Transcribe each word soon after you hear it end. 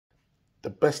The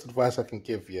best advice I can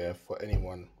give, yeah, for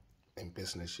anyone in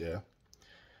business, yeah,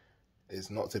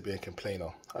 is not to be a complainer.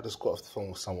 I just got off the phone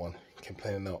with someone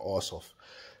complaining their arse off.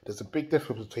 There's a big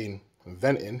difference between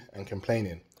venting and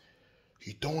complaining.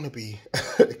 You don't want to be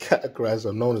categorized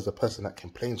or known as a person that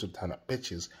complains all the time, that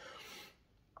bitches.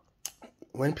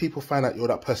 When people find out you're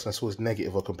that person that's always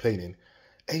negative or complaining,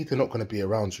 A, they're not going to be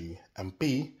around you, and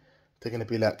B, they're going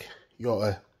to be like, you're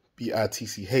a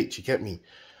bitch, you get me?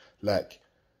 Like,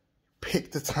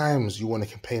 pick the times you want to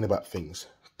complain about things.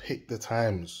 Pick the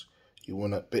times you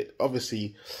want to. But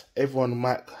obviously, everyone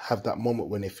might have that moment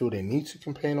when they feel they need to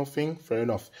complain or thing. Fair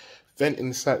enough. Venting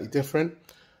is slightly different.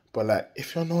 But like,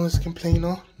 if you're known as a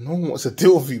complainer, no one wants to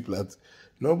deal with you, blood.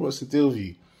 No one wants to deal with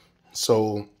you.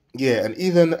 So yeah, and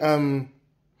even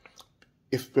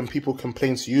if when people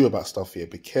complain to you about stuff here,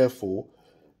 be careful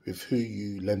with who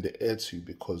you lend the ear to,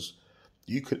 because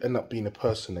you could end up being a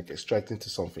person that gets dragged into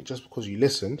something just because you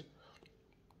listened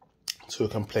to a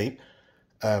complaint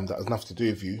that has nothing to do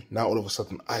with you. Now all of a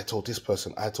sudden, I told this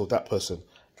person, I told that person,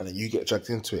 and then you get dragged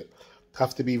into it.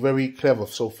 Have to be very clever.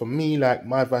 So for me, like,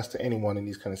 my advice to anyone in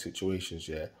these kind of situations,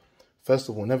 yeah, first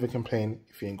of all, never complain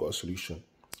if you ain't got a solution.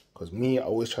 Because me, I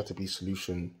always try to be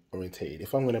solution orientated.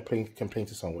 If I'm going to complain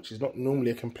to someone, which is not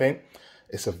normally a complaint,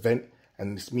 it's a vent,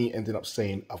 and it's me ending up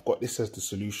saying, I've got this as the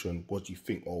solution. What do you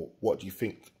think? Or what do you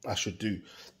think I should do,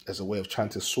 as a way of trying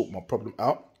to sort my problem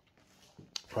out,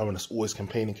 rather than just always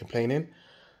complaining.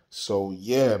 So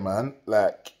yeah, man,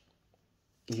 like,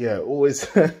 yeah, always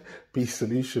be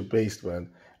solution based, man.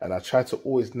 And I try to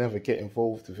always never get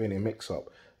involved with any mix up.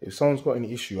 If someone's got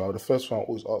any issue, the first one I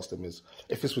always ask them is,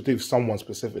 if it's to do with someone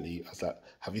specifically, I was like,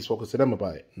 have you spoken to them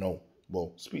about it? No.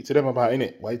 Well, speak to them about it,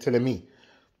 innit? Why are you telling me?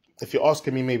 If you're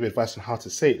asking me maybe advice on how to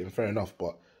say it, then fair enough,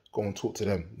 but go and talk to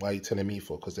them. Why are you telling me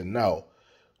for? Because then now,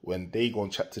 when they go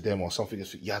and chat to them or something,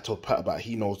 is, yeah, I told Pat about it,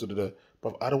 he knows,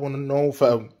 but I don't want to know,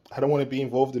 fam. I don't want to be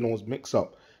involved in all this mix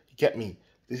up. You get me?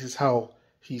 This is how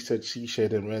he said, she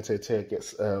said, and Rente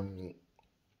gets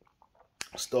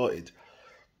started.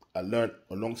 I learned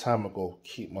a long time ago,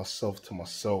 keep myself to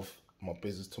myself, my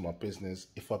business to my business.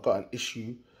 If I got an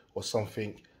issue or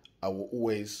something, I will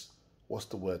always, what's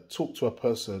the word, talk to a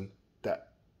person that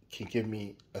can give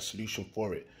me a solution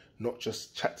for it, not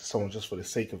just chat to someone just for the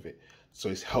sake of it. So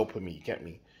it's helping me, you get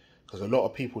me? Because a lot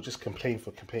of people just complain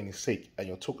for complaining sake, and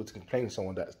you're talking to complaining to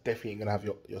someone that's definitely going to have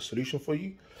your solution for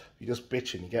you. You're just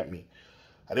bitching, you get me?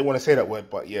 I didn't want to say that word,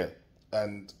 but yeah.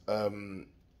 And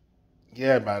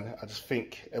yeah, man, I just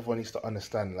think everyone needs to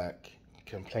understand, like,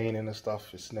 complaining and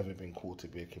stuff, it's never been cool to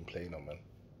be a complainer, man.